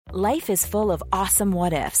Life is full of awesome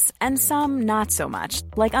what-ifs, and some not so much,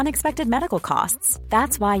 like unexpected medical costs.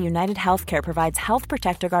 That's why United Healthcare provides Health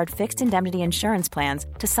Protector Guard fixed indemnity insurance plans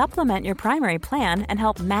to supplement your primary plan and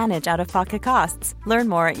help manage out-of-pocket costs. Learn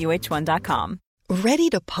more at uh1.com. Ready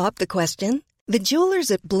to pop the question? The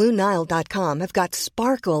jewelers at BlueNile.com have got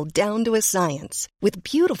sparkle down to a science with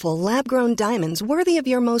beautiful lab-grown diamonds worthy of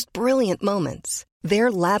your most brilliant moments.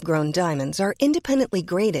 Their lab-grown diamonds are independently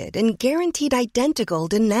graded and guaranteed identical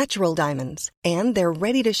to natural diamonds, and they're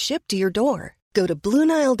ready to ship to your door. Go to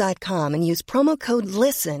BlueNile.com and use promo code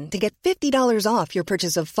LISTEN to get $50 off your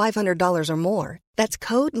purchase of $500 or more. That's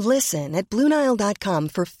code LISTEN at BlueNile.com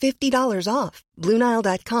for $50 off.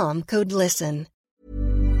 BlueNile.com, code LISTEN.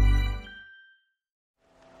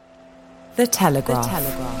 The Telegraph.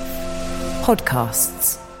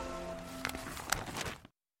 Podcasts.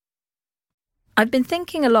 I've been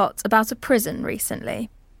thinking a lot about a prison recently.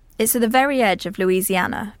 It's at the very edge of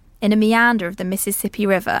Louisiana, in a meander of the Mississippi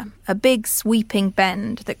River, a big sweeping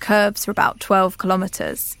bend that curves for about 12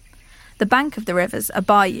 kilometres. The bank of the river's a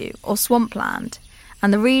bayou or swampland,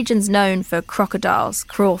 and the region's known for crocodiles,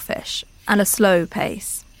 crawfish, and a slow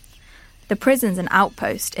pace. The prison's an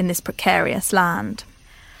outpost in this precarious land.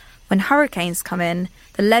 When hurricanes come in,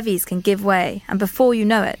 the levees can give way, and before you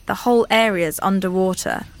know it, the whole area's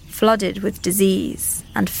underwater, flooded with disease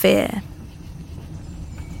and fear.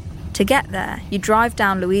 To get there, you drive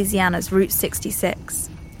down Louisiana's Route 66.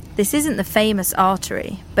 This isn't the famous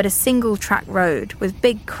artery, but a single-track road with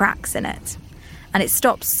big cracks in it, and it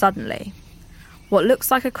stops suddenly. What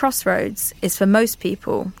looks like a crossroads is for most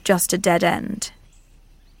people just a dead end.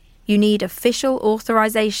 You need official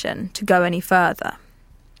authorization to go any further.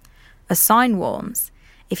 A sign warns,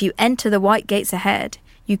 if you enter the white gates ahead,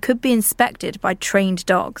 you could be inspected by trained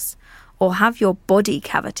dogs or have your body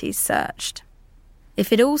cavities searched.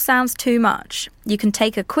 If it all sounds too much, you can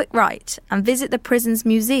take a quick right and visit the prison's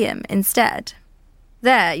museum instead.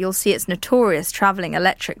 There you'll see its notorious travelling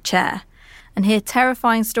electric chair and hear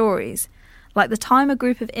terrifying stories, like the time a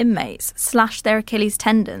group of inmates slashed their Achilles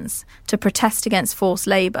tendons to protest against forced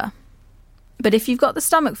labour. But if you've got the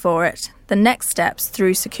stomach for it, the next step's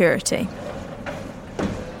through security.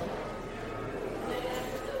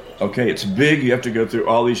 Okay, it's big. You have to go through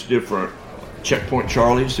all these different checkpoint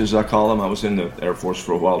Charlies, as I call them. I was in the Air Force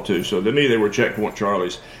for a while, too. So to me, they were checkpoint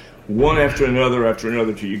Charlies, one after another,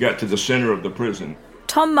 till you got to the center of the prison.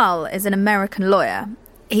 Tom Mull is an American lawyer.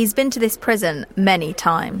 He's been to this prison many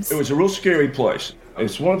times. It was a real scary place.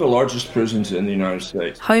 It's one of the largest prisons in the United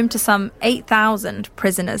States. Home to some 8,000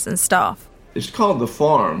 prisoners and staff. It's called the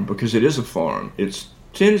farm because it is a farm. It's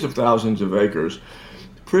tens of thousands of acres.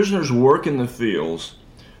 Prisoners work in the fields.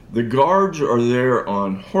 The guards are there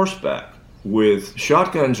on horseback with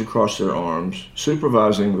shotguns across their arms,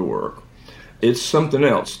 supervising the work. It's something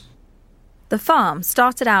else. The farm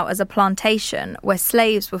started out as a plantation where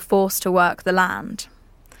slaves were forced to work the land.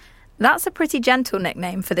 That's a pretty gentle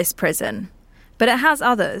nickname for this prison, but it has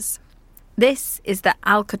others. This is the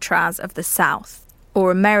Alcatraz of the South,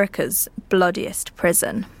 or America's bloodiest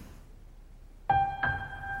prison.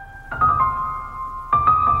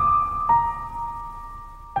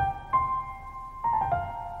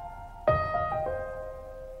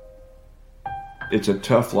 It's a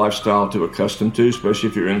tough lifestyle to accustom to, especially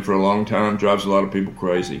if you're in for a long time. Drives a lot of people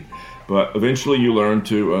crazy. But eventually you learn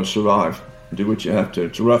to survive, do what you have to.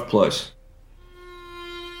 It's a rough place.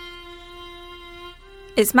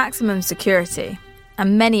 It's maximum security,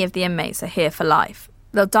 and many of the inmates are here for life.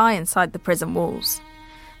 They'll die inside the prison walls.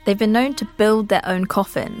 They've been known to build their own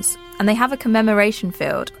coffins, and they have a commemoration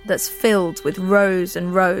field that's filled with rows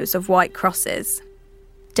and rows of white crosses.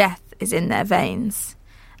 Death is in their veins.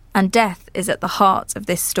 And death is at the heart of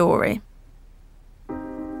this story.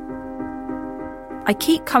 I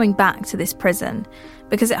keep coming back to this prison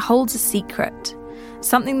because it holds a secret.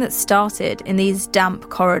 Something that started in these damp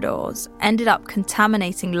corridors ended up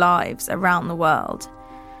contaminating lives around the world.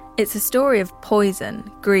 It's a story of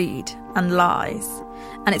poison, greed, and lies.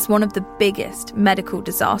 And it's one of the biggest medical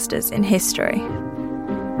disasters in history.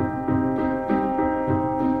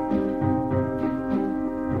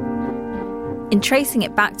 In tracing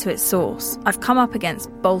it back to its source, I've come up against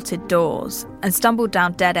bolted doors and stumbled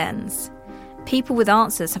down dead ends. People with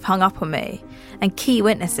answers have hung up on me, and key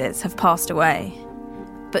witnesses have passed away.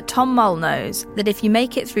 But Tom Mull knows that if you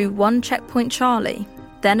make it through one checkpoint Charlie,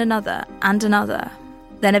 then another and another,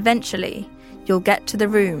 then eventually you'll get to the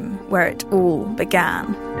room where it all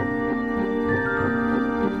began.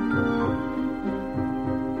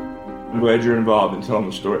 I'm glad you're involved in telling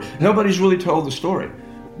the story. Nobody's really told the story.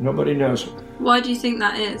 Nobody knows. Why do you think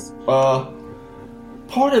that is?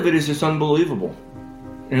 Part of it is it's unbelievable.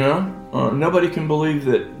 You know, nobody can believe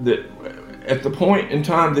that at the point in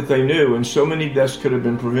time that they knew, and so many deaths could have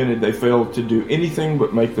been prevented, they failed to do anything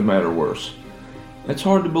but make the matter worse. That's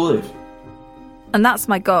hard to believe. And that's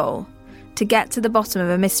my goal, to get to the bottom of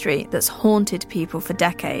a mystery that's haunted people for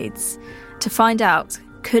decades, to find out,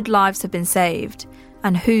 could lives have been saved,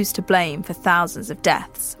 and who's to blame for thousands of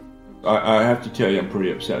deaths. I have to tell you, I'm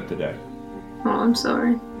pretty upset today. Oh, I'm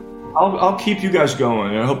sorry. I'll keep you guys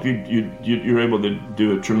going. I hope you're able to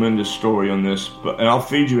do a tremendous story on this, and I'll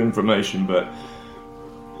feed you information, but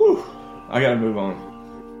whew, I gotta move on.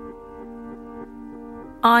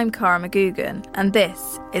 I'm Cara McGugan, and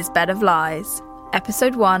this is Bed of Lies,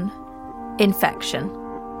 Episode 1, Infection.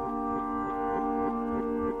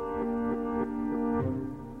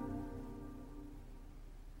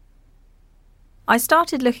 I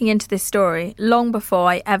started looking into this story long before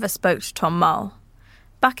I ever spoke to Tom Mull.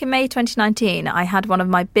 Back in May 2019, I had one of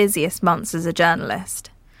my busiest months as a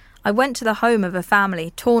journalist. I went to the home of a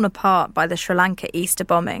family torn apart by the Sri Lanka Easter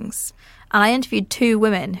bombings, and I interviewed 2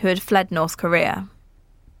 women who had fled North Korea.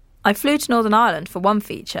 I flew to Northern Ireland for one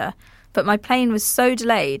feature, but my plane was so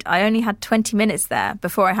delayed I only had 20 minutes there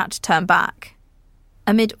before I had to turn back.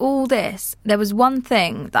 Amid all this, there was one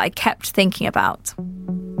thing that I kept thinking about.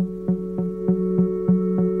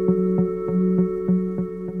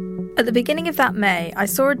 At the beginning of that May, I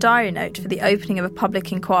saw a diary note for the opening of a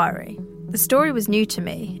public inquiry. The story was new to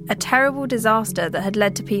me, a terrible disaster that had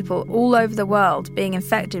led to people all over the world being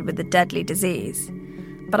infected with the deadly disease.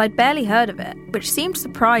 But I'd barely heard of it, which seemed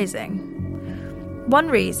surprising. One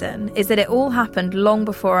reason is that it all happened long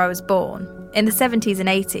before I was born, in the 70s and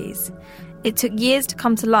 80s. It took years to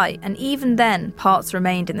come to light, and even then, parts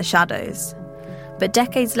remained in the shadows. But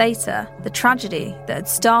decades later, the tragedy that had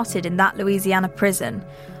started in that Louisiana prison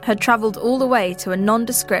had travelled all the way to a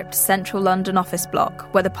nondescript central London office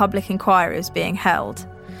block where the public inquiry was being held.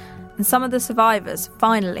 And some of the survivors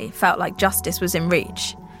finally felt like justice was in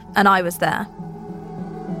reach, and I was there.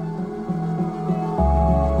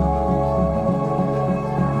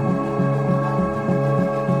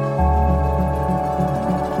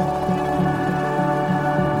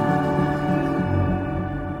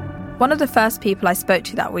 One of the first people I spoke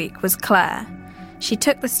to that week was Claire. She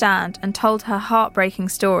took the stand and told her heartbreaking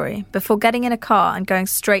story before getting in a car and going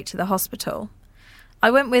straight to the hospital.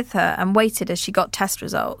 I went with her and waited as she got test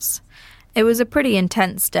results. It was a pretty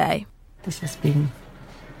intense day. This has been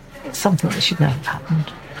something that should never have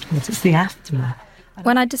happened. It's the aftermath.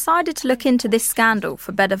 When I decided to look into this scandal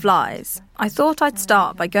for Bed of Lies, I thought I'd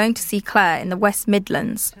start by going to see Claire in the West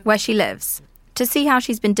Midlands, where she lives, to see how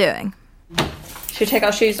she's been doing. Should we take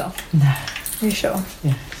our shoes off? No. Are you sure?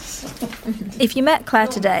 Yeah. If you met Claire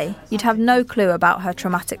today, you'd have no clue about her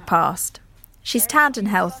traumatic past. She's tanned and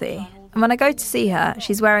healthy, and when I go to see her,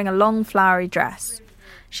 she's wearing a long flowery dress.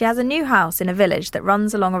 She has a new house in a village that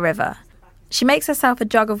runs along a river. She makes herself a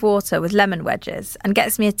jug of water with lemon wedges and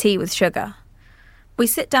gets me a tea with sugar. We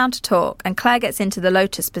sit down to talk, and Claire gets into the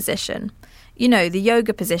lotus position. You know, the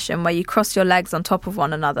yoga position where you cross your legs on top of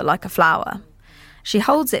one another like a flower. She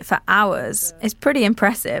holds it for hours. It's pretty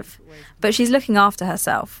impressive, but she's looking after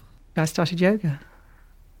herself. I started yoga.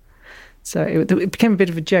 So it became a bit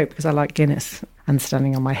of a joke because I like Guinness and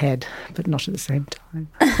standing on my head, but not at the same time.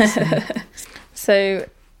 So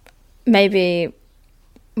maybe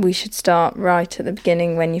we should start right at the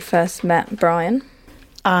beginning when you first met Brian.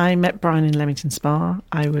 I met Brian in Leamington Spa.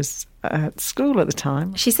 I was at school at the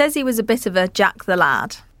time. She says he was a bit of a Jack the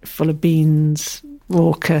Lad. Full of beans,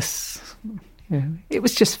 raucous. You know, it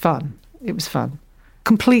was just fun. It was fun.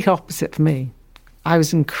 Complete opposite for me. I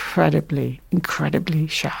was incredibly, incredibly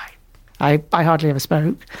shy. I hardly ever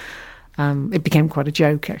spoke. It became quite a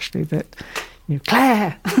joke, actually, that, you know,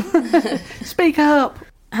 Claire, speak up.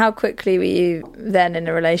 How quickly were you then in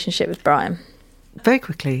a relationship with Brian? Very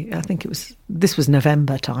quickly. I think this was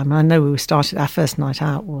November time. I know our first night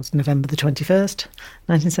out was November the 21st,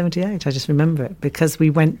 1978. I just remember it because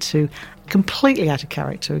we went to, completely out of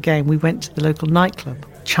character again, we went to the local nightclub,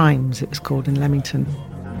 Chimes it was called, in Leamington.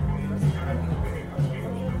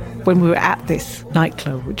 When we were at this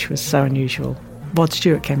nightclub, which was so unusual, Rod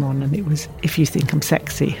Stewart came on and it was If You Think I'm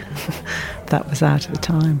Sexy. That was out at the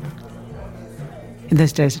time. In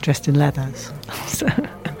those days, I dressed in leathers. So,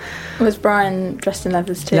 was Brian dressed in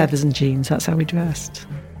leathers too? Leathers and jeans, that's how we dressed.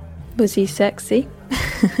 Was he sexy?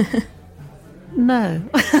 No.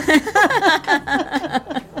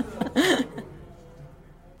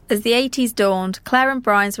 As the 80s dawned, Claire and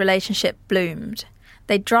Brian's relationship bloomed.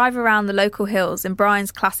 They'd drive around the local hills in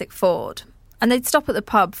Brian's classic Ford, and they'd stop at the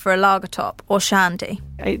pub for a lager top or shandy.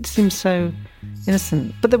 It seemed so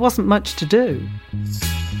innocent, but there wasn't much to do.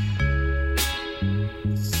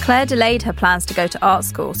 Claire delayed her plans to go to art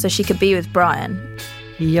school so she could be with Brian.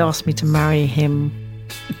 He asked me to marry him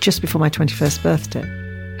just before my 21st birthday.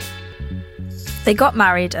 They got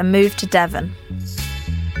married and moved to Devon.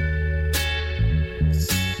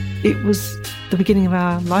 It was the beginning of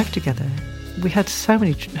our life together. We had so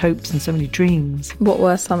many hopes and so many dreams. What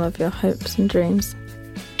were some of your hopes and dreams?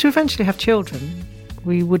 To eventually have children.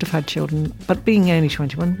 We would have had children, but being only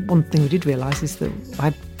 21, one thing we did realise is that I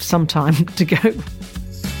had some time to go.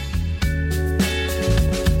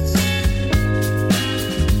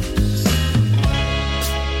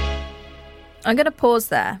 I'm going to pause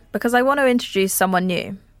there because I want to introduce someone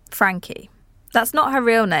new, Frankie. That's not her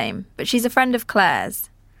real name, but she's a friend of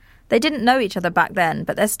Claire's. They didn't know each other back then,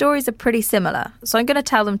 but their stories are pretty similar, so I'm going to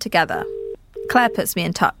tell them together. Claire puts me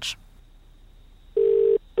in touch.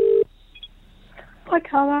 Hi,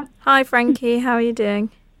 Carla. Hi, Frankie. How are you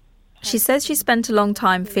doing? She says she spent a long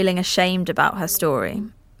time feeling ashamed about her story,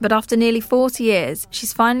 but after nearly 40 years,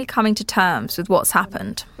 she's finally coming to terms with what's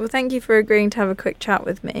happened. Well, thank you for agreeing to have a quick chat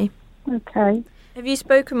with me. Okay. Have you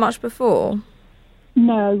spoken much before?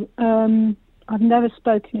 No, I've never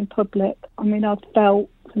spoken in public. I mean, I've felt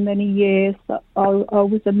for many years that I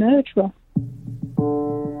was a murderer.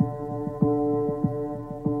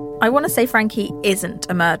 I want to say Frankie isn't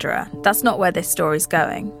a murderer. That's not where this story's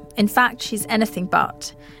going. In fact, she's anything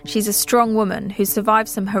but. She's a strong woman who survived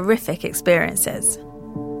some horrific experiences.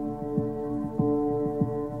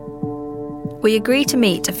 We agree to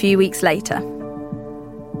meet a few weeks later.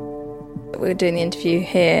 We're doing the interview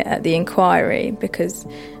here at the inquiry because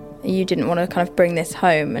you didn't want to kind of bring this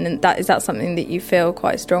home, and is that something that you feel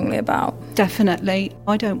quite strongly about? Definitely.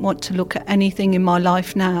 I don't want to look at anything in my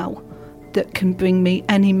life now that can bring me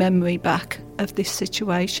any memory back of this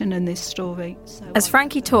situation and this story. As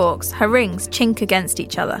Frankie talks, her rings chink against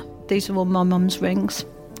each other. These are all my mum's rings.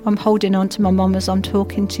 I'm holding on to my mum as I'm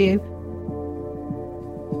talking to you.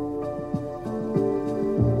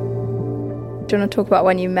 Do you want to talk about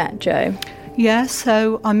when you met Joe? Yeah,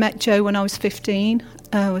 so I met Joe when I was 15.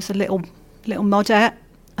 I was a little modette,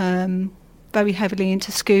 very heavily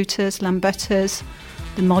into scooters, Lambettas,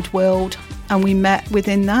 the mod world, and we met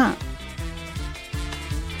within that.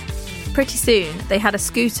 Pretty soon, they had a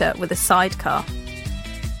scooter with a sidecar.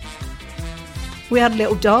 We had a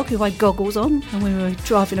little dog who had goggles on, and we were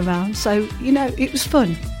driving around, so, it was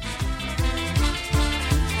fun.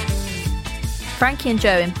 Frankie and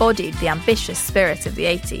Joe embodied the ambitious spirit of the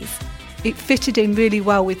 80s. It fitted in really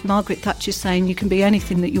well with Margaret Thatcher saying you can be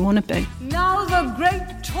anything that you want to be. Now the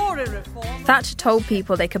great Tory reform. Thatcher told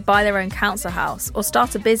people they could buy their own council house or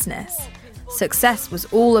start a business. Success was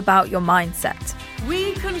all about your mindset.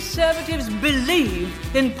 We Conservatives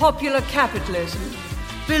believe in popular capitalism,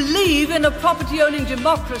 believe in a property-owning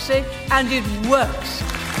democracy, and it works.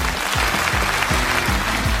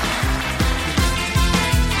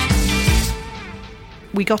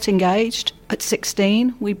 We got engaged at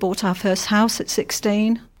 16. We bought our first house at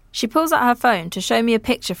 16. She pulls out her phone to show me a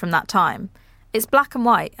picture from that time. It's black and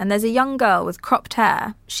white, and there's a young girl with cropped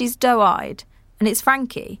hair. She's doe-eyed, and it's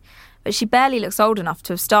Frankie, but she barely looks old enough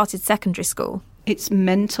to have started secondary school. It's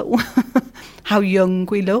mental how young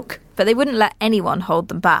we look. But they wouldn't let anyone hold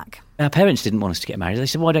them back. Our parents didn't want us to get married. They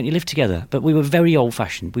said, why don't you live together? But we were very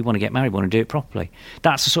old-fashioned. We want to get married, we want to do it properly.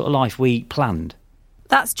 That's the sort of life we planned.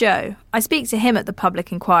 That's Joe. I speak to him at the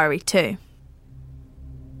public inquiry too.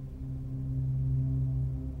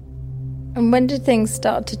 And when did things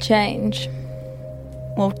start to change?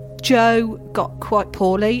 Well, Joe got quite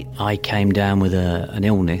poorly. I came down with an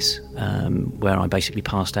illness where I basically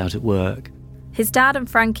passed out at work. His dad and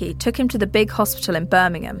Frankie took him to the big hospital in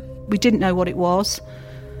Birmingham. We didn't know what it was.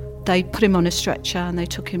 They put him on a stretcher and they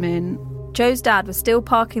took him in. Joe's dad was still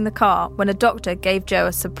parking the car when a doctor gave Joe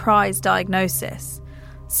a surprise diagnosis.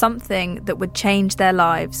 Something that would change their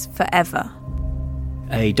lives forever.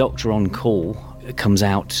 A doctor on call comes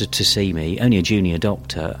out to see me, only a junior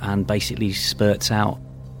doctor, and basically spurts out.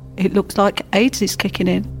 It looks like AIDS is kicking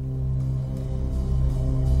in.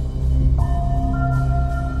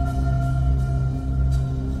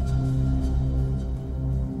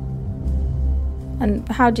 And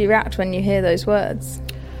how do you react when you hear those words?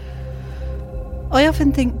 I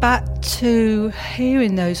often think back to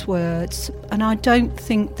hearing those words, and I don't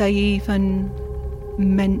think they even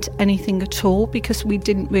meant anything at all because we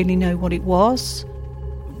didn't really know what it was.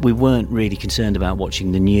 We weren't really concerned about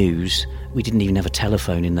watching the news. We didn't even have a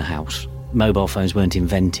telephone in the house. Mobile phones weren't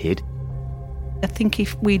invented. I think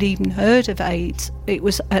if we'd even heard of AIDS, it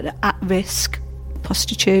was at risk.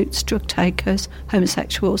 Prostitutes, drug takers,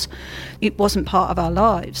 homosexuals. It wasn't part of our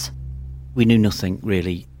lives. We knew nothing,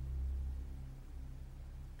 really.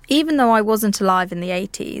 Even though I wasn't alive in the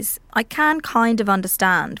 80s, I can kind of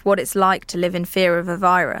understand what it's like to live in fear of a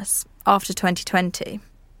virus after 2020.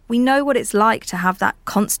 We know what it's like to have that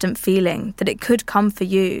constant feeling that it could come for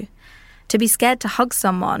you, to be scared to hug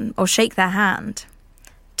someone or shake their hand,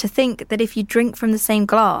 to think that if you drink from the same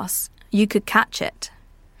glass, you could catch it.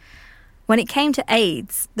 When it came to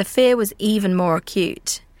AIDS, the fear was even more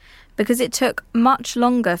acute, because it took much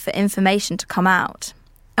longer for information to come out,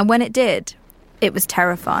 and when it did, it was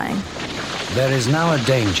terrifying. There is now a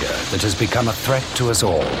danger that has become a threat to us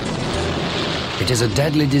all. It is a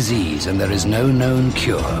deadly disease and there is no known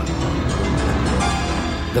cure.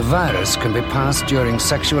 The virus can be passed during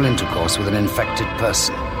sexual intercourse with an infected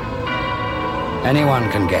person. Anyone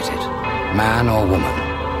can get it, man or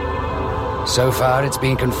woman. So far, it's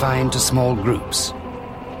been confined to small groups,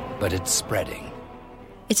 but it's spreading.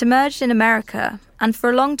 It emerged in America, and for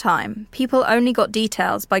a long time, people only got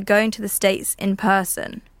details by going to the States in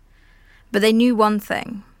person. But they knew one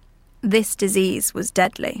thing: this disease was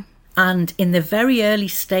deadly. And in the very early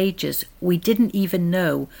stages, we didn't even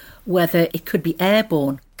know whether it could be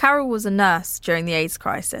airborne. Carol was a nurse during the AIDS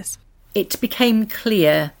crisis. It became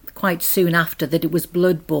clear quite soon after that it was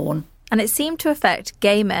bloodborne. And it seemed to affect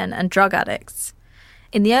gay men and drug addicts.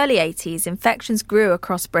 In the early 80s, infections grew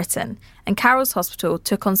across Britain, and Carol's hospital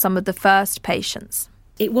took on some of the first patients.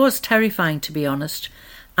 It was terrifying, to be honest.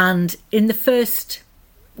 And in the first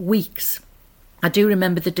weeks, I do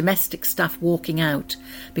remember the domestic staff walking out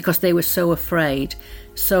because they were so afraid.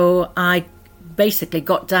 So I basically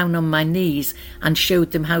got down on my knees and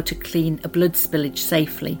showed them how to clean a blood spillage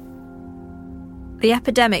safely. The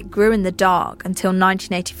epidemic grew in the dark until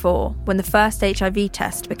 1984, when the first HIV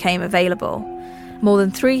test became available. More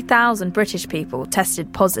than 3,000 British people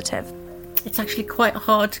tested positive. It's actually quite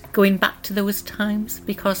hard going back to those times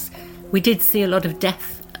because we did see a lot of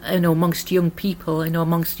death, amongst young people,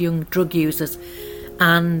 amongst young drug users.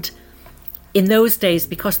 And in those days,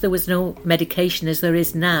 because there was no medication as there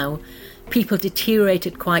is now, people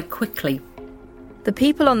deteriorated quite quickly. The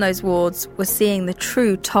people on those wards were seeing the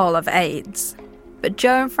true toll of AIDS. But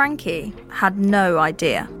Joe and Frankie had no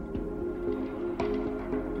idea.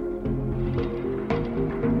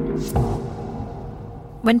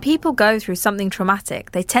 When people go through something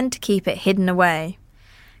traumatic, they tend to keep it hidden away.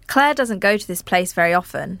 Claire doesn't go to this place very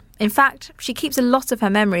often. In fact, she keeps a lot of her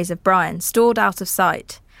memories of Brian stored out of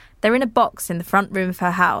sight. They're in a box in the front room of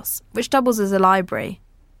her house, which doubles as a library.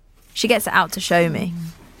 She gets it out to show me.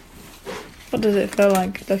 What does it feel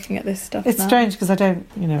like looking at this stuff? It's strange because I don't,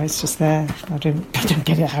 it's just there. I don't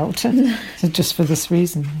get it out. So just for this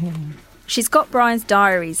reason. Yeah. She's got Brian's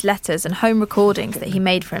diaries, letters and home recordings that he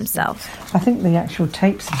made for himself. I think the actual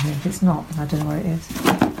tape's in here. If it's not, I don't know where it is.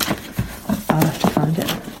 I'll have to find it.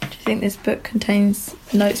 Do you think this book contains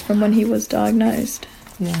notes from when he was diagnosed?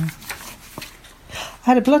 Yeah. I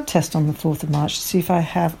had a blood test on the 4th of March to see if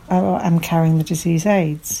I'm carrying the disease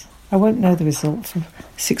AIDS. I won't know the result for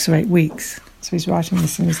 6 or 8 weeks. So he's writing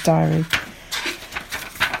this in his diary.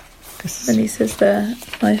 And he says there,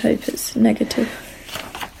 I hope it's negative.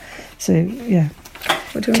 So, yeah,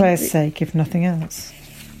 for Claire's sake, if nothing else.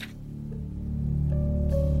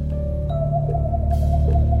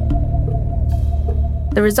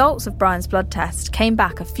 The results of Brian's blood test came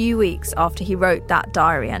back a few weeks after he wrote that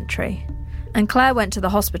diary entry. And Claire went to the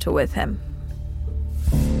hospital with him.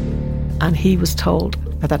 And he was told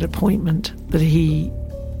at that appointment that he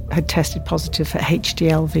had tested positive for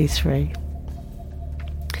HDLV3,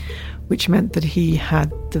 which meant that he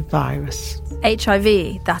had the virus.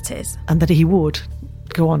 HIV, that is. And that he would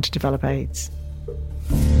go on to develop AIDS.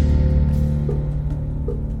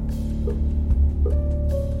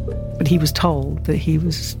 But he was told that he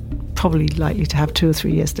was probably likely to have 2 or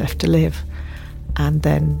 3 years left to live, and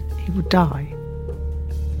then he would die.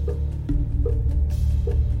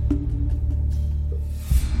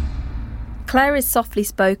 Claire is softly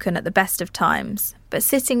spoken at the best of times, but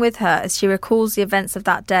sitting with her as she recalls the events of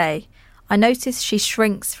that day, I notice she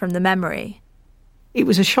shrinks from the memory. It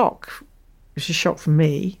was a shock. It was a shock for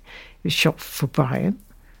me. It was a shock for Brian.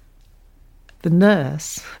 The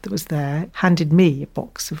nurse that was there handed me a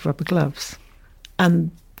box of rubber gloves,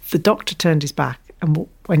 and the doctor turned his back and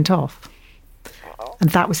went off.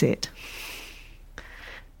 And that was it.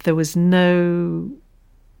 There was no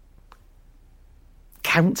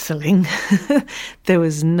counselling. There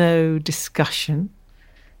was no discussion.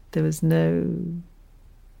 There was no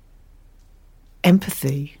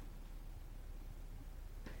empathy.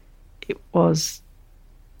 It was,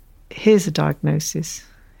 here's a diagnosis,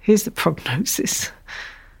 here's the prognosis.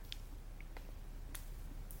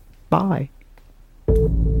 Bye.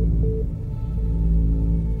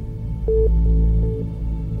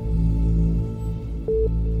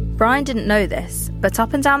 Brian didn't know this, but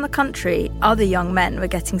up and down the country, other young men were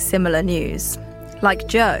getting similar news, like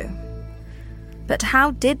Joe. But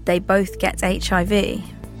how did they both get HIV?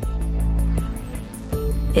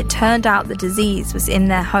 It turned out the disease was in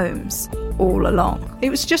their homes all along.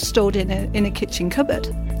 It was just stored in a kitchen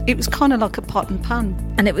cupboard. It was kind of like a pot and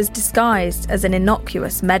pan. And it was disguised as an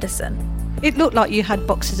innocuous medicine. It looked like you had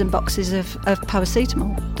boxes and boxes of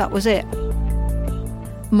paracetamol. That was it.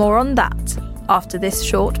 More on that after this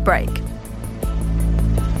short break.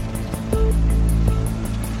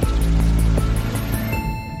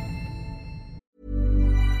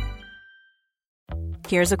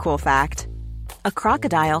 Here's a cool fact. A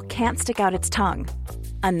crocodile can't stick out its tongue.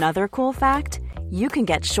 Another cool fact, you can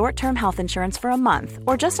get short-term health insurance for a month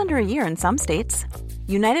or just under a year in some states.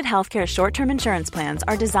 United Healthcare short-term insurance plans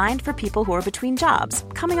are designed for people who are between jobs,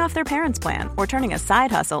 coming off their parents' plan, or turning a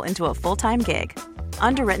side hustle into a full-time gig.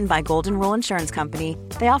 Underwritten by Golden Rule Insurance Company,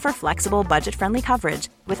 they offer flexible, budget-friendly coverage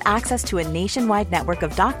with access to a nationwide network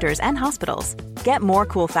of doctors and hospitals. Get more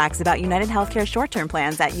cool facts about United Healthcare short-term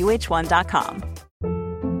plans at uh1.com.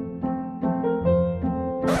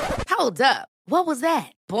 Hold up. What was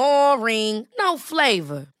that? Boring. No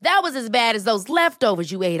flavor. That was as bad as those leftovers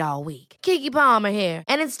you ate all week. Keke Palmer here,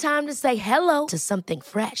 and it's time to say hello to something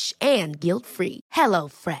fresh and guilt-free. Hello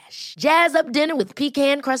Fresh. Jazz up dinner with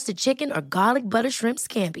pecan-crusted chicken or garlic butter shrimp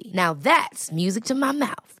scampi. Now that's music to my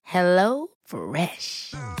mouth. Hello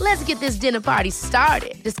Fresh. Let's get this dinner party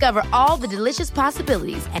started. Discover all the delicious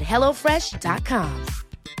possibilities at hellofresh.com.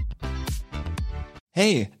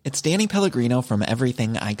 Hey, it's Danny Pellegrino from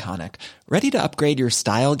Everything Iconic. Ready to upgrade your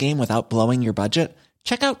style game without blowing your budget?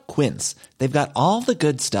 Check out Quince. They've got all the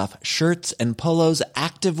good stuff, shirts and polos,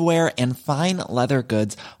 activewear, and fine leather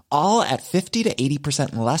goods, all at 50 to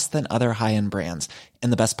 80% less than other high-end brands. And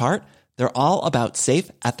the best part? They're all about safe,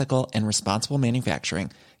 ethical, and responsible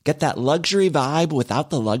manufacturing. Get that luxury vibe without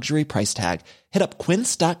the luxury price tag. Hit up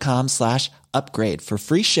quince.com/upgrade for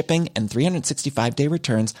free shipping and 365-day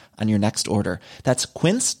returns on your next order. That's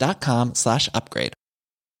quince.com/upgrade.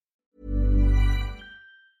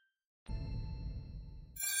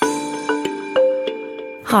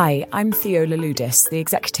 Hi, I'm Theo Laludis, the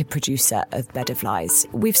executive producer of Bed of Lies.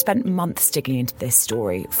 We've spent months digging into this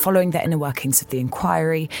story, following the inner workings of the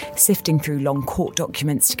inquiry, sifting through long court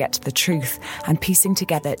documents to get to the truth, and piecing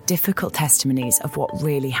together difficult testimonies of what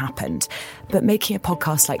really happened. But making a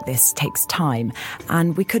podcast like this takes time,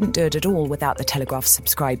 and we couldn't do it at all without the Telegraph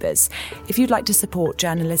subscribers. If you'd like to support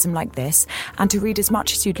journalism like this, and to read as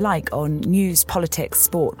much as you'd like on news, politics,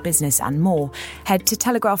 sport, business, and more, head to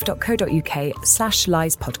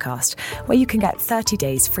telegraph.co.uk/lies podcast, where you can get 30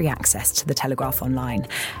 days free access to the Telegraph online.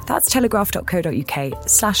 That's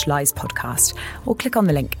telegraph.co.uk/lies podcast, or click on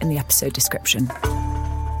the link in the episode description.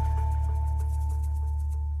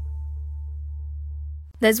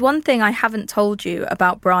 There's one thing I haven't told you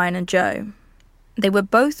about Brian and Joe. They were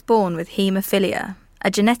both born with haemophilia,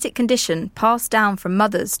 a genetic condition passed down from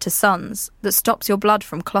mothers to sons that stops your blood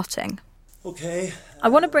from clotting. Okay. I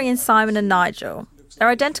want to bring in Simon and Nigel. They're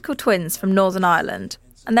identical twins from Northern Ireland,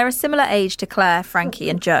 and they're a similar age to Claire, Frankie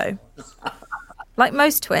and Joe. Like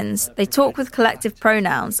most twins, they talk with collective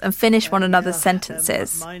pronouns and finish one another's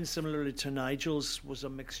sentences. Mine, similarly to Nigel's, was a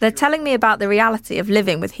mixture. They're telling me about the reality of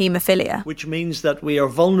living with haemophilia. Which means that we are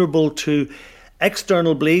vulnerable to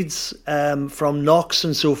external bleeds from knocks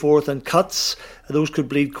and so forth, and cuts. Those could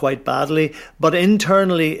bleed quite badly. But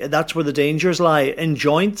internally, that's where the dangers lie, in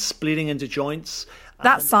joints, bleeding into joints.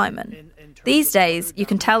 That's Simon. These days, you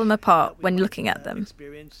can tell them apart when looking at them.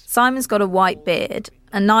 Simon's got a white beard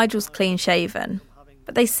and Nigel's clean-shaven,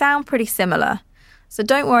 but they sound pretty similar, so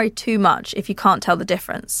don't worry too much if you can't tell the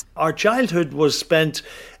difference. Our childhood was spent,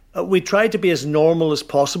 we tried to be as normal as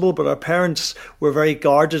possible, but our parents were very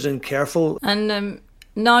guarded and careful. And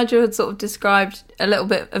Nigel had sort of described a little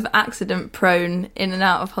bit of accident-prone in and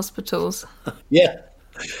out of hospitals. Yeah.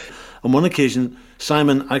 On one occasion,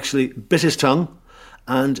 Simon actually bit his tongue,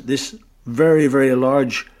 and this very, very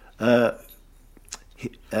large it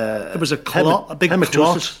was a clot, a big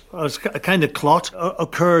clot, a kind of clot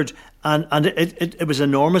occurred, and it was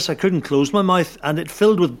enormous. I couldn't close my mouth, and it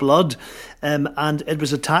filled with blood, and it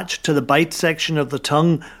was attached to the bite section of the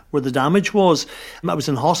tongue where the damage was. I was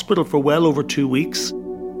in hospital for well over 2 weeks.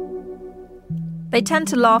 They tend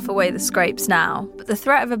to laugh away the scrapes now, but the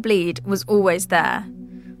threat of a bleed was always there.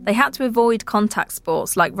 They had to avoid contact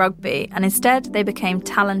sports like rugby, and instead they became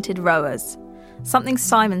talented rowers, something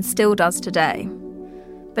Simon still does today.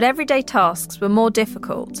 But everyday tasks were more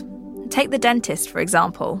difficult. Take the dentist, for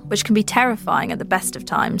example, which can be terrifying at the best of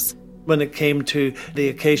times. When it came to the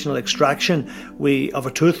occasional extraction of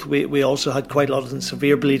a tooth, we also had quite a lot of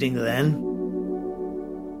severe bleeding then.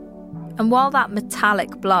 And while that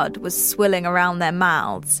metallic blood was swilling around their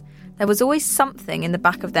mouths, there was always something in the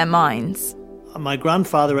back of their minds. My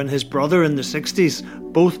grandfather and his brother in the 60s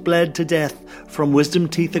both bled to death from wisdom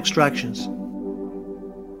teeth extractions.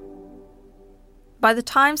 By the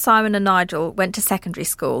time Simon and Nigel went to secondary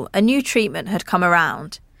school, a new treatment had come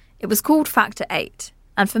around. It was called Factor 8,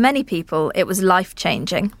 and for many people, it was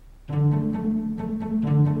life-changing.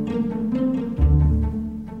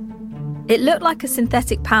 It looked like a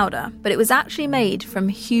synthetic powder, but it was actually made from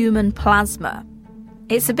human plasma.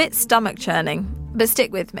 It's a bit stomach-churning, but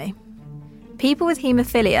stick with me. People with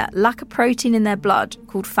haemophilia lack a protein in their blood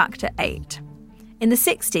called Factor 8. In the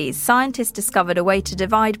 60s, scientists discovered a way to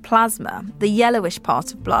divide plasma, the yellowish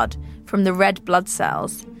part of blood, from the red blood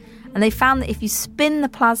cells. And they found that if you spin the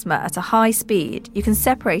plasma at a high speed, you can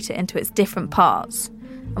separate it into its different parts.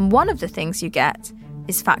 And one of the things you get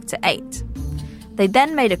is Factor 8. They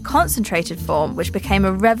then made a concentrated form which became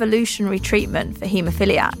a revolutionary treatment for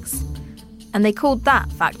haemophiliacs. And they called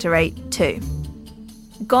that Factor 8 too.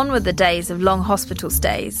 Gone were the days of long hospital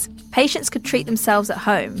stays. Patients could treat themselves at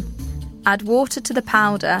home, add water to the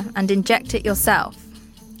powder and inject it yourself.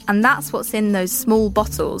 And that's what's in those small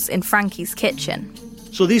bottles in Frankie's kitchen.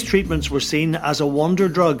 So these treatments were seen as a wonder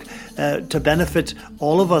drug to benefit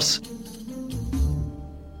all of us.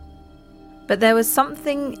 But there was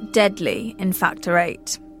something deadly in Factor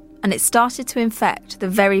 8, and it started to infect the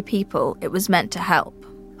very people it was meant to help.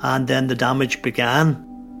 And then the damage began.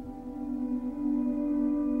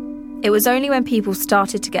 It was only when people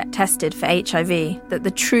started to get tested for HIV that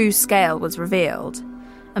the true scale was revealed.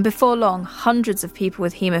 And before long, hundreds of people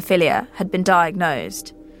with haemophilia had been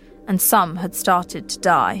diagnosed, and some had started to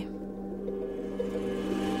die.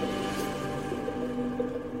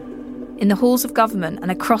 In the halls of government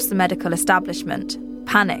and across the medical establishment,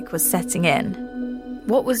 panic was setting in.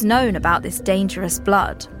 What was known about this dangerous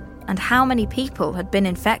blood, and how many people had been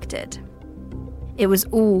infected? It was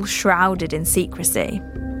all shrouded in secrecy.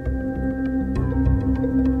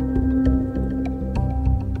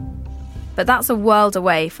 But that's a world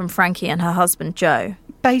away from Frankie and her husband Joe.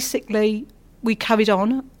 Basically, we carried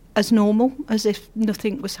on as normal, as if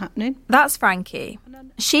nothing was happening. That's Frankie.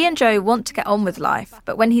 She and Joe want to get on with life,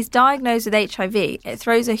 but when he's diagnosed with HIV, it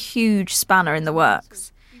throws a huge spanner in the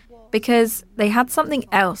works. Because they had something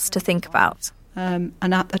else to think about. And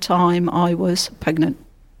at the time, I was pregnant.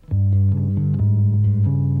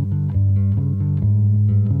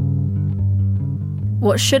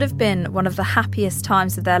 What should have been one of the happiest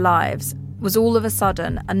times of their lives was all of a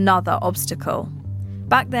sudden another obstacle.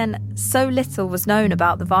 Back then, so little was known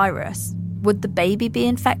about the virus. Would the baby be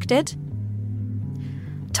infected?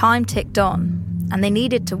 Time ticked on, and they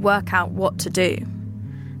needed to work out what to do.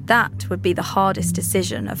 That would be the hardest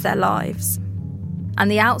decision of their lives. And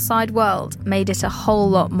the outside world made it a whole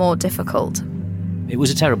lot more difficult. It was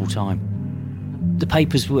a terrible time. The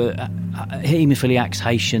papers were haemophiliacs,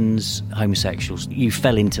 Haitians, homosexuals. You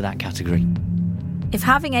fell into that category. If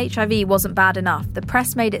having HIV wasn't bad enough, the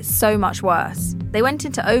press made it so much worse. They went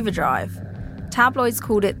into overdrive. Tabloids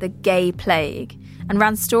called it the gay plague and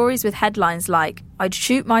ran stories with headlines like, "I'd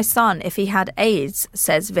shoot my son if he had AIDS,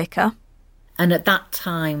 says Vicar." And at that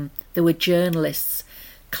time, there were journalists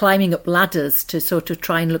climbing up ladders to sort of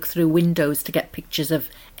try and look through windows to get pictures of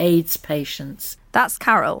AIDS patients. That's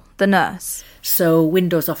Carol, the nurse. So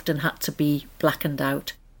windows often had to be blackened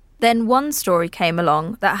out. Then one story came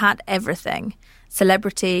along that had everything.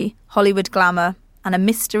 Celebrity, Hollywood glamour, and a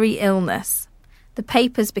mystery illness. The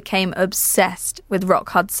papers became obsessed with Rock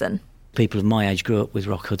Hudson. People of my age grew up with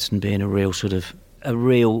Rock Hudson being a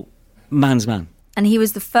real man's man. And he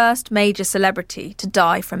was the first major celebrity to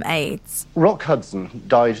die from AIDS. Rock Hudson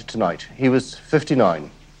died tonight. He was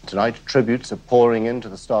 59. Tonight, tributes are pouring into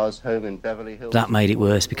the star's home in Beverly Hills. That made it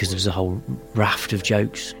worse because there was a whole raft of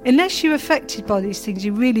jokes. Unless you're affected by these things,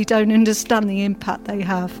 you really don't understand the impact they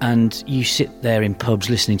have. And you sit there in pubs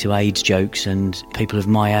listening to AIDS jokes and people of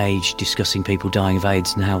my age discussing people dying of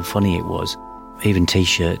AIDS and how funny it was. Even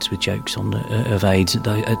T-shirts with jokes on of AIDS at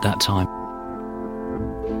that time.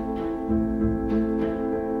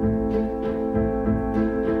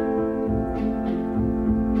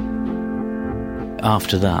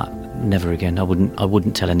 After that, never again. I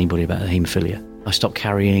wouldn't tell anybody about the haemophilia. I stopped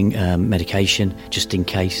carrying medication just in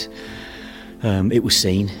case it was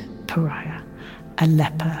seen. Pariah, a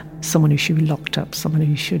leper, someone who should be locked up, someone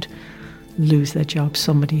who should lose their job,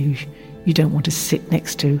 somebody who you don't want to sit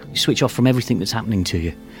next to. You switch off from everything that's happening to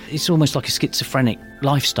you. It's almost like a schizophrenic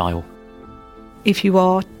lifestyle. If you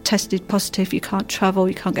are tested positive, you can't travel,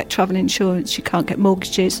 you can't get travel insurance, you can't get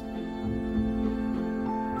mortgages.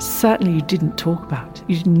 Certainly you didn't talk about it.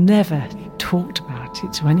 You never talked about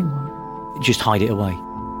it to anyone. Just hide it away.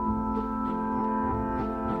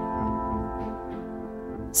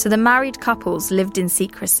 So the married couples lived in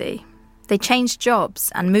secrecy. They changed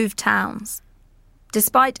jobs and moved towns.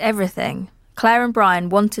 Despite everything, Claire and Brian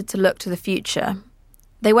wanted to look to the future.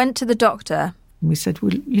 They went to the doctor. We said,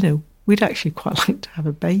 well, we'd actually quite like to have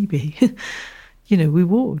a baby. We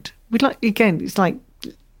would. We'd like, again, it's like,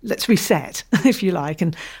 let's reset, if you like,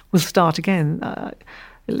 and we'll start again.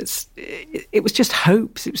 It was just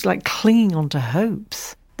hopes. It was like clinging on to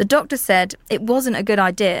hopes. The doctor said it wasn't a good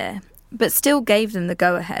idea, but still gave them the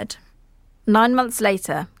go-ahead. 9 months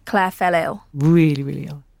later, Claire fell ill. Really, really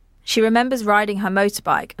ill. She remembers riding her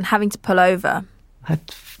motorbike and having to pull over. I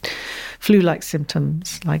had flu-like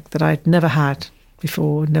symptoms like that I'd never had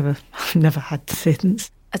before, never had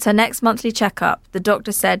since. At her next monthly checkup, the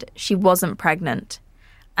doctor said she wasn't pregnant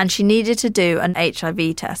and she needed to do an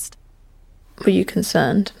HIV test. Were you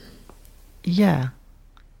concerned? Yeah.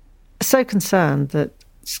 So concerned that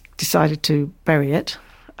I decided to bury it,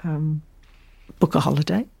 book a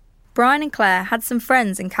holiday. Brian and Claire had some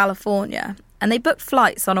friends in California and they booked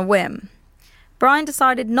flights on a whim. Brian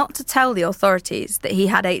decided not to tell the authorities that he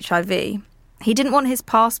had HIV. He didn't want his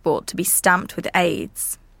passport to be stamped with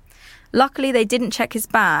AIDS. Luckily, they didn't check his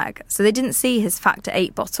bag, so they didn't see his Factor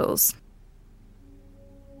 8 bottles.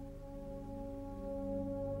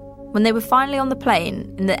 When they were finally on the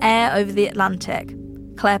plane, in the air over the Atlantic,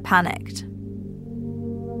 Claire panicked.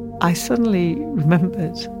 I suddenly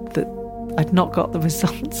remembered that I'd not got the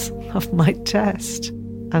results of my test.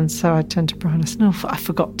 And so I turned to Brian and I said, no, I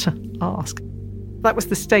forgot to ask. That was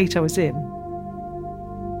the state I was in.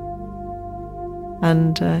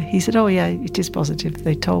 And he said, oh yeah, it is positive,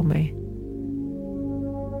 they told me.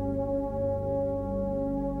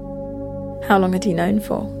 How long had he known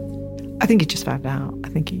for? I think he just found out.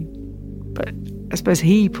 But I suppose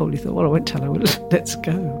he probably thought, well, I won't tell her, let's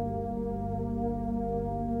go.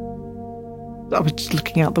 I was just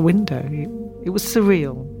looking out the window. It was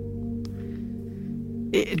surreal.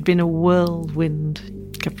 It had been a whirlwind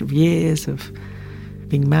couple of years of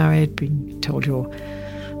being married, being told your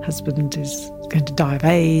husband is going to die of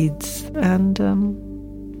AIDS, and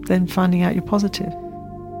then finding out you're positive.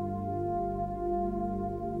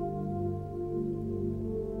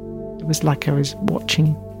 It was like I was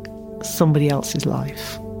watching somebody else's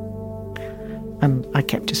life. And I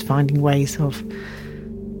kept just finding ways of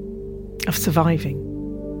surviving.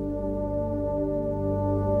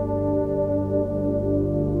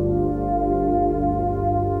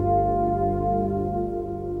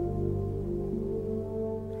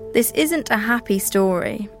 This isn't a happy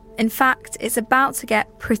story. In fact, it's about to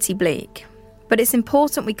get pretty bleak. But it's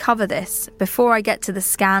important we cover this before I get to the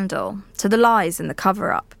scandal, to the lies and the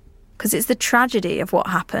cover-up, because it's the tragedy of what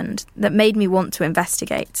happened that made me want to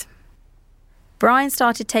investigate. Brian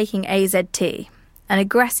started taking AZT, an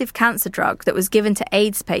aggressive cancer drug that was given to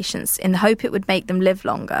AIDS patients in the hope it would make them live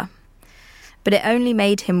longer. But it only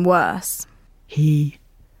made him worse. He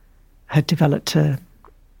had developed a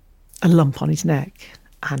lump on his neck,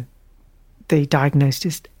 and they diagnosed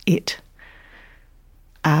it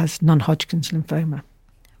as non-Hodgkin's lymphoma.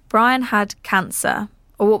 Brian had cancer,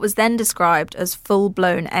 or what was then described as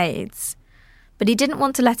full-blown AIDS, but he didn't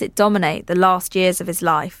want to let it dominate the last years of his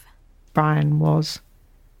life. Brian was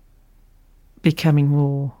becoming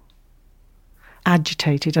more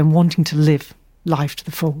agitated and wanting to live life to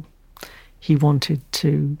the full. He wanted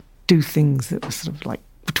to do things that were sort of like,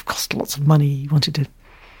 would cost lots of money. He wanted to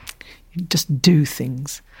just do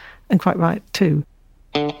things, and quite right too.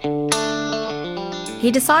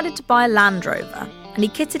 He decided to buy a Land Rover, and he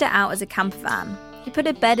kitted it out as a camper van. He put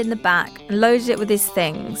a bed in the back and loaded it with his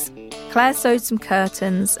things. Claire sewed some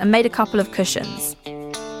curtains and made a couple of cushions.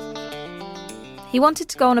 He wanted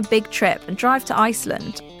to go on a big trip and drive to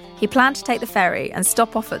Iceland. He planned to take the ferry and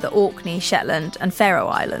stop off at the Orkney, Shetland and Faroe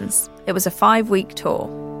Islands. It was a 5-week tour.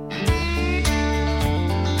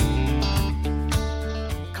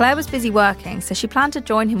 Claire was busy working, so she planned to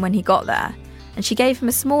join him when he got there, and she gave him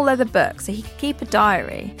a small leather book so he could keep a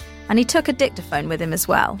diary, and he took a dictaphone with him as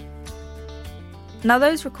well. Now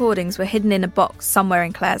those recordings were hidden in a box somewhere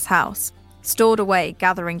in Claire's house, stored away,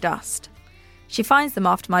 gathering dust. She finds them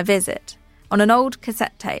after my visit, on an old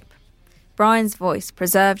cassette tape. Brian's voice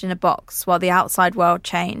preserved in a box while the outside world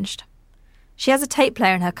changed. She has a tape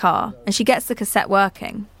player in her car, and she gets the cassette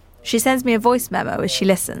working. She sends me a voice memo as she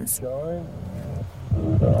listens.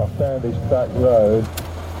 I found this back road.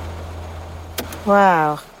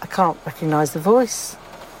 Wow, I can't recognise the voice.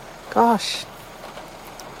 Gosh,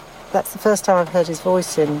 That's the first time I've heard his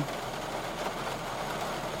voice in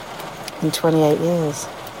 28 years.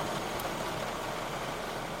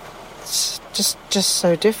 It's just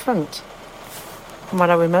so different from what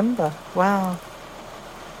I remember. Wow.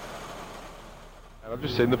 I've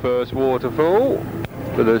just seen the first waterfall,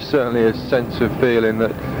 but there's certainly a sense of feeling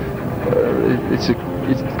that it's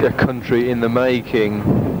a country in the making.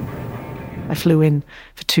 I flew in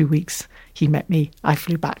for 2 weeks. He met me. I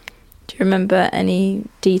flew back. Do you remember any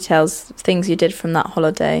details, things you did from that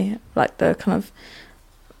holiday, like the kind of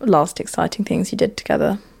last exciting things you did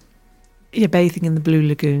together? Yeah, bathing in the Blue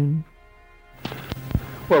Lagoon.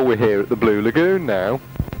 Well, we're here at the Blue Lagoon now.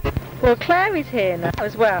 Well, Claire is here now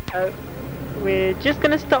as well. We're just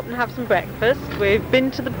going to stop and have some breakfast. We've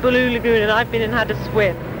been to the Blue Lagoon and I've been and had a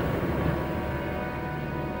swim.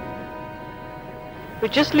 We're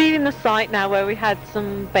just leaving the site now where we had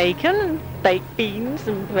some bacon and baked beans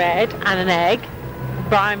and bread and an egg.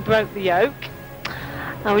 Brian broke the yolk.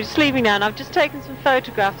 And we're just leaving now, and I've just taken some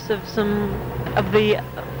photographs of the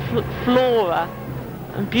flora,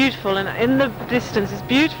 and beautiful, and in the distance it's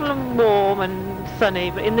beautiful and warm and sunny,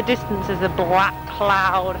 but in the distance there's a black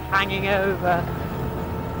cloud hanging over.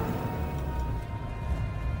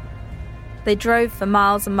 They drove for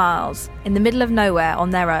miles and miles, in the middle of nowhere on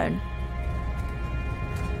their own.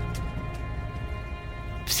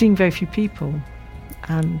 Seeing very few people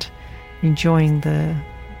and enjoying the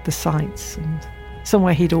sights, and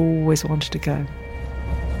somewhere he'd always wanted to go.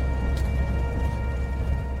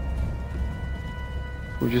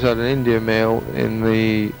 We just had an Indian meal in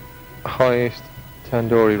the highest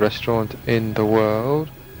tandoori restaurant in the world.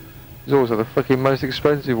 It's also the fucking most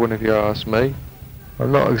expensive one, if you ask me.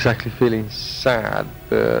 I'm not exactly feeling sad,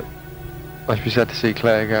 but I should be sad to see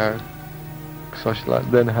Claire go, because I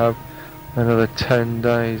should then have another 10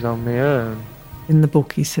 days on my own. In the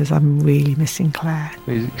book he says, I'm really missing Claire.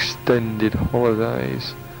 These extended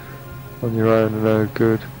holidays on your own are no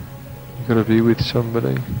good. You've got to be with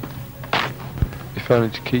somebody. If only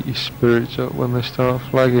to keep your spirits up when they start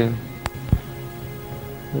flagging.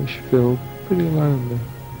 Makes you feel pretty lonely.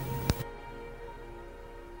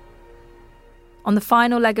 On the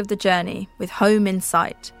final leg of the journey, with home in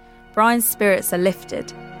sight, Brian's spirits are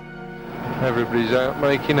lifted. Everybody's out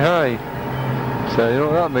making hay. So you know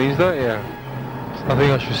what that means, don't you? I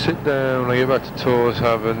think I should sit down when I get back to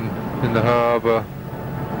Tórshavn in the harbour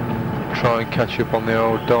and try and catch up on the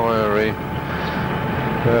old diary.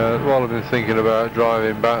 While I've been thinking about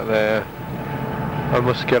driving back there, I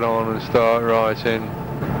must get on and start writing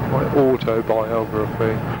my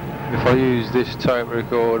autobiography. If I use this tape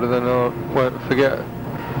recorder, then I won't forget.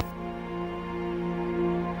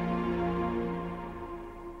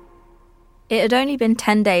 It had only been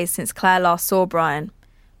 10 days since Claire last saw Brian,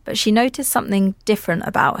 but she noticed something different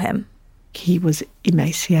about him. He was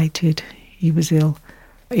emaciated. He was ill.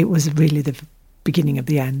 It was really the beginning of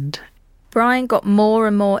the end. Brian got more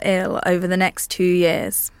and more ill over the next 2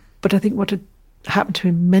 years. But I think what had happened to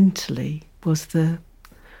him mentally was the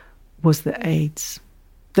AIDS,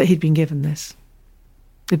 that he'd been given this.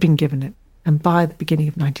 He'd been given it. And by the beginning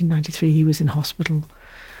of 1993, he was in hospital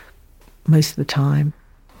most of the time.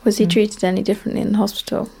 Was he treated any differently in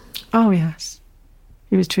hospital? Oh, yes.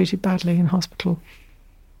 He was treated badly in hospital.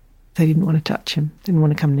 They didn't want to touch him, didn't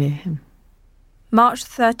want to come near him. March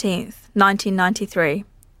 13th, 1993,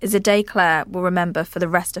 is a day Claire will remember for the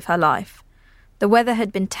rest of her life. The weather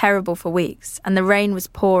had been terrible for weeks, and the rain was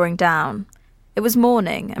pouring down. It was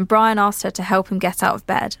morning, and Brian asked her to help him get out of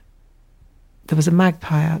bed. There was a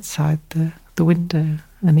magpie outside the window,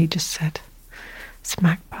 and he just said, "It's a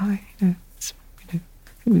magpie, it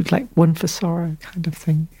was like one for sorrow kind of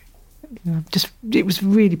thing." It was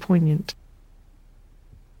really poignant.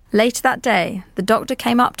 Later that day, the doctor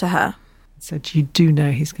came up to her. Said, "You do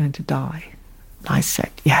know he's going to die?" I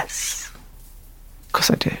said, "Yes, of course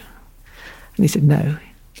I do." And he said, "No,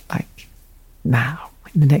 like now,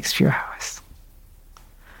 in the next few hours."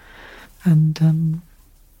 And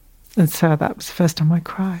so that was the first time I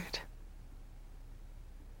cried.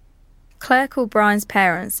 Claire called Brian's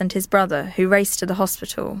parents and his brother, who raced to the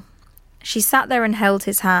hospital. She sat there and held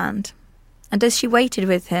his hand. And as she waited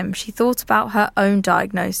with him, she thought about her own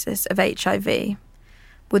diagnosis of HIV.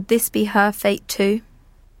 Would this be her fate too?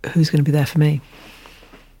 Who's going to be there for me?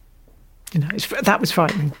 That was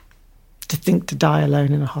frightening. To think to die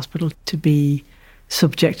alone in a hospital, to be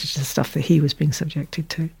subjected to the stuff that he was being subjected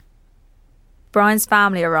to. Brian's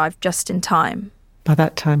family arrived just in time. By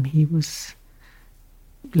that time, he was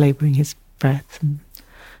labouring his breath, and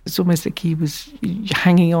it's almost like he was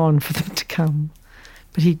hanging on for them to come.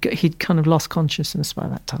 But he'd kind of lost consciousness by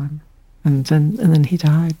that time, and then he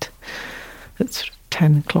died at sort of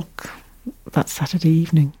 10 o'clock that Saturday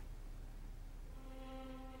evening.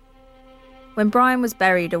 When Brian was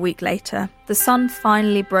buried a week later, the sun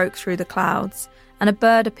finally broke through the clouds and a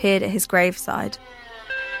bird appeared at his graveside.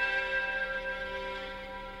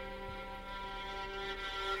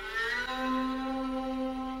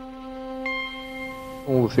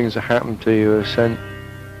 All the things that happen to you are sent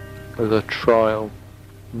as a trial.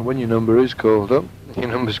 And when your number is called up, your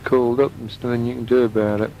number's called up, and there's nothing you can do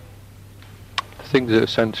about it. The things that are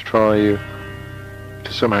sent to try you,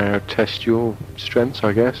 to somehow test your strengths,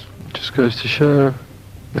 I guess. It just goes to show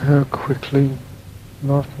how quickly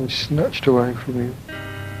life can be snatched away from you.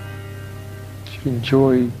 You should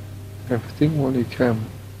enjoy everything while you can,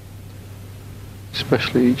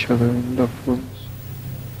 especially each other and loved ones.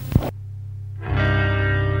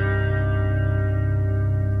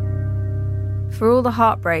 For all the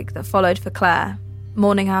heartbreak that followed for Claire,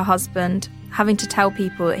 mourning her husband, having to tell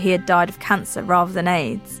people that he had died of cancer rather than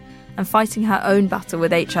AIDS, and fighting her own battle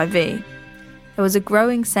with HIV, there was a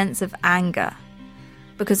growing sense of anger.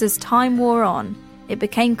 Because as time wore on, it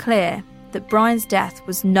became clear that Brian's death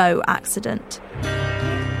was no accident.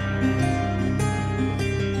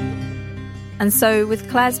 And so, with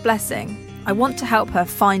Claire's blessing, I want to help her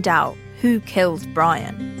find out who killed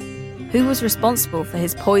Brian, who was responsible for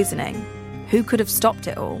his poisoning, who could have stopped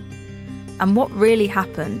it all, and what really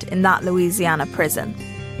happened in that Louisiana prison.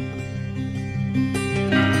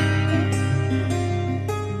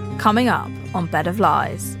 Coming up on Bed of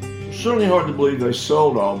Lies. It's certainly hard to believe they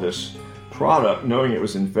sold all this product knowing it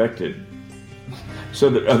was infected so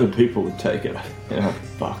that other people would take it. Yeah,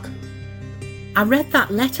 fuck. I read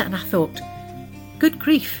that letter and I thought, good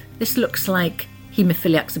grief, this looks like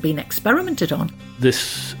haemophiliacs are being experimented on.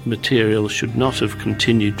 This material should not have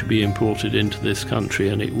continued to be imported into this country,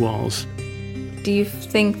 and it was. Do you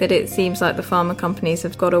think that it seems like the pharma companies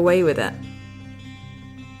have got away with it?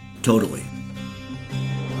 Totally.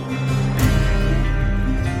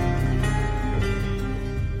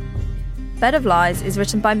 Bed of Lies is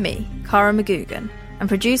written by me, Cara McGugan, and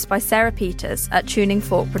produced by Sarah Peters at Tuning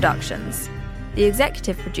Fork Productions. The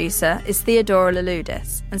executive producer is Theodora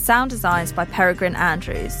Louloudis, and sound designs by Peregrine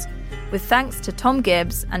Andrews, with thanks to Tom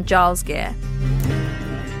Gibbs and Giles Gear.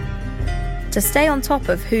 To stay on top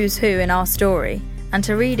of who's who in our story, and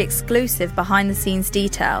to read exclusive behind-the-scenes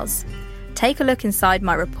details, take a look inside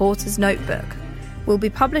my reporter's notebook. We'll be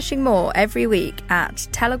publishing more every week at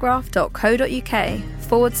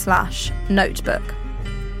telegraph.co.uk/notebook.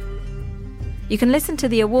 You can listen to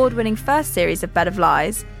the award-winning first series of Bed of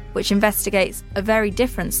Lies, which investigates a very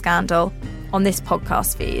different scandal, on this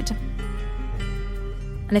podcast feed.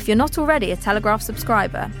 And if you're not already a Telegraph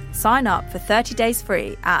subscriber, sign up for 30 days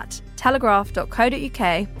free at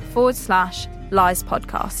telegraph.co.uk/Lies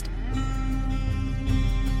podcast.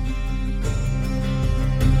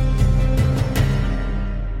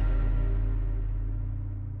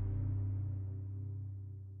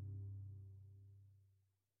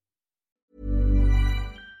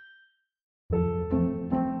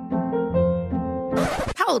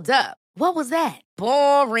 Hold up. What was that?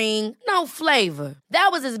 Boring. No flavor. That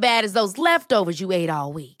was as bad as those leftovers you ate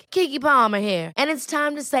all week. Keke Palmer here, and it's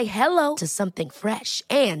time to say hello to something fresh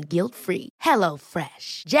and guilt-free. Hello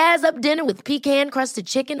Fresh. Jazz up dinner with pecan-crusted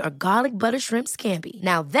chicken or garlic butter shrimp scampi.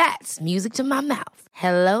 Now that's music to my mouth.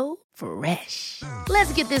 Hello Fresh.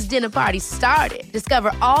 Let's get this dinner party started.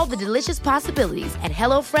 Discover all the delicious possibilities at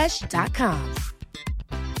hellofresh.com.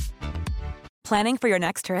 Planning for your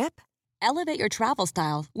next trip? Elevate your travel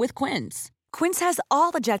style with Quince. Quince has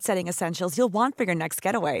all the jet-setting essentials you'll want for your next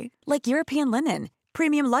getaway, like European linen,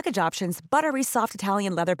 premium luggage options, buttery soft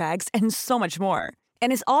Italian leather bags, and so much more.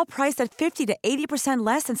 And is all priced at 50 to 80%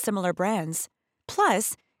 less than similar brands.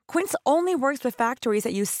 Plus, Quince only works with factories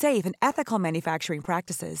that use safe and ethical manufacturing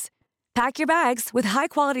practices. Pack your bags with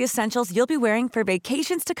high-quality essentials you'll be wearing for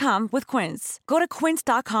vacations to come with Quince. Go to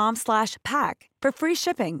quince.com/pack for free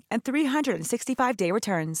shipping and 365-day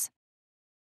returns.